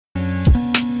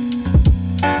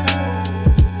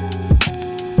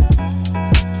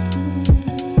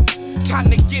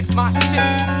get my shit.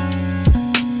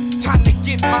 Time to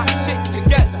get my shit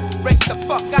together. Race the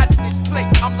fuck out of this place.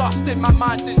 I'm lost in my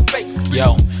mind in space.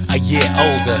 Yo, a year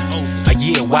older, a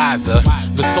year wiser,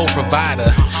 the sole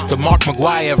provider, the Mark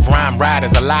McGuire of rhyme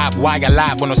riders, alive while you're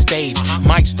live on a stage.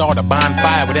 Might start a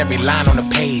bonfire with every line on the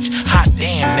page. Hot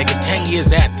damn, nigga, 10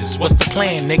 years at this, what's the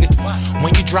plan, nigga?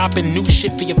 When you dropping new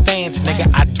shit for your fans, nigga,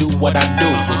 I do what I do.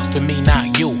 It's for me,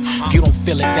 not you. If you don't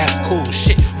feel it, that's cool.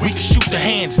 Shit, we can shoot the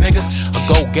hands, nigga. A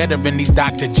go-getter in these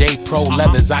Dr. J Pro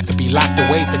leathers. I could be locked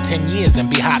away for 10 years and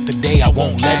be hot today. I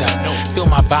won't let her. Feel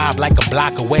my vibe like a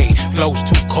block away. Flows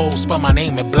too cold, spell my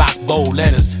name in block bold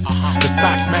letters. The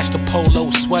socks match the polo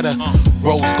sweater.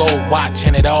 Rose gold watch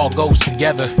and it all goes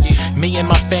together. Me and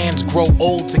my fans grow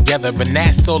old together, and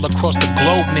that's all across the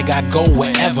globe, nigga. I go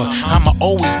wherever. I'ma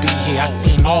always be here. I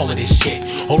seen all of this shit.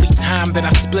 Only time that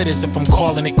I split is if I'm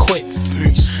calling it quits.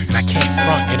 And I can't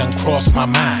front, it done crossed my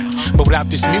mind. But without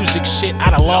this music shit,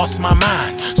 I'd have lost my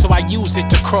mind. So I use it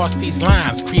to cross these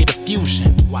lines, create a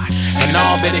fusion. And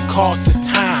all that it costs is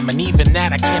time, and even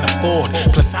that I can't afford.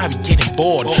 Plus I be getting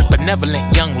bored.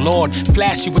 Benevolent young lord,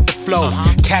 flashy with the flow.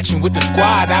 Catching with the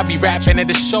squad, I be rapping at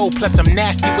the show. Plus I'm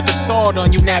nasty with the sword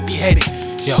on you nappy headed.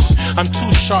 Yo, I'm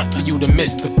too sharp for you to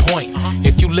miss the point.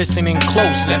 If you listening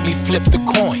close, let me flip the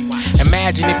coin.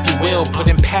 Imagine, if you will,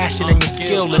 putting passion and your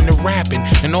skill into rapping,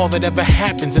 and all that ever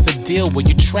happens is a deal where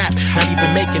you trap, not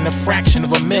even making a fraction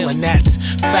of a mil, and that's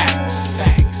facts.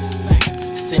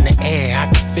 It's in the air, I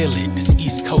can feel it. This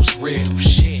East Coast real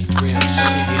shit, real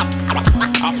shit.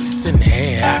 It's in the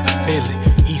air, I can feel it.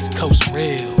 East Coast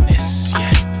realness,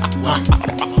 yeah.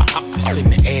 It's in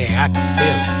the air, I can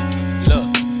feel it. Look,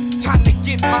 time to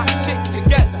get my shit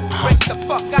together. Race the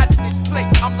fuck out of this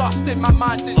place. I'm lost in my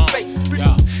mind in space.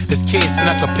 This kid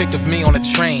snuck a pic of me on a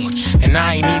train, and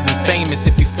I ain't even famous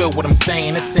if you feel what I'm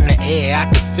saying. It's in the air, I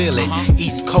can feel it.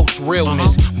 East Coast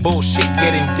realness, bullshit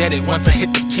getting deaded once I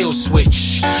hit the kill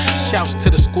switch. Shouts to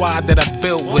the squad that I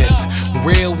built with.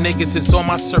 Real niggas is on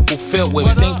my circle filled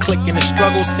with. Same click in the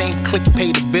struggle, same click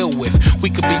pay the bill with. We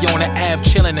could be on the Ave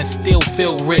chillin' and still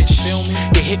feel rich.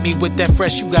 They hit me with that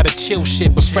fresh, you gotta chill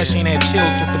shit, but fresh ain't had chill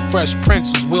since the Fresh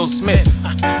Prince was Will Smith.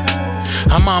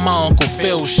 I'm on my Uncle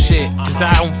Phil shit, cause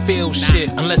I don't feel shit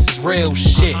unless it's real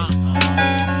shit.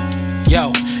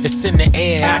 Yo, it's in the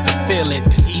air, I can feel it.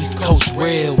 This East Coast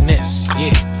realness,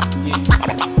 yeah.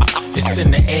 It's in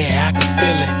the air, I can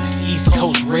feel it. This East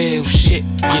Coast real shit,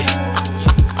 yeah.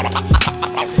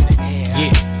 It's in the air, I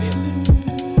can feel it.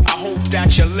 I hope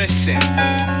that you listen.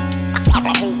 I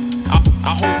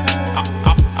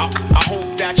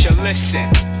hope that you listen.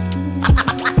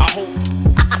 I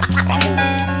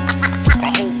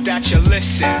hope that you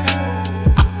listen. I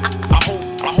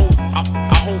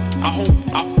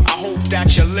hope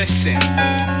that you listen. I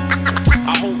hope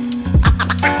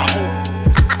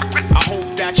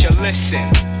that you listen.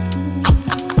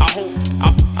 I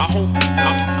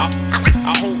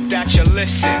hope that you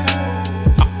listen.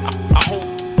 I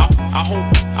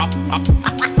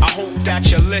hope that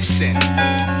you listen. I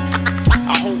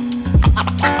hope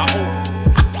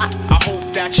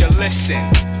that you listen.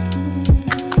 I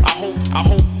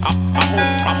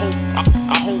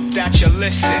hope that you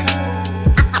listen.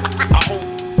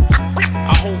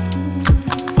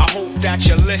 I hope that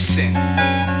you listen.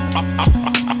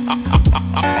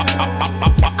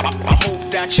 I hope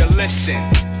that you listen.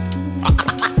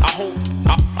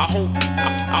 I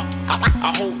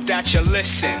hope that you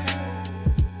listen.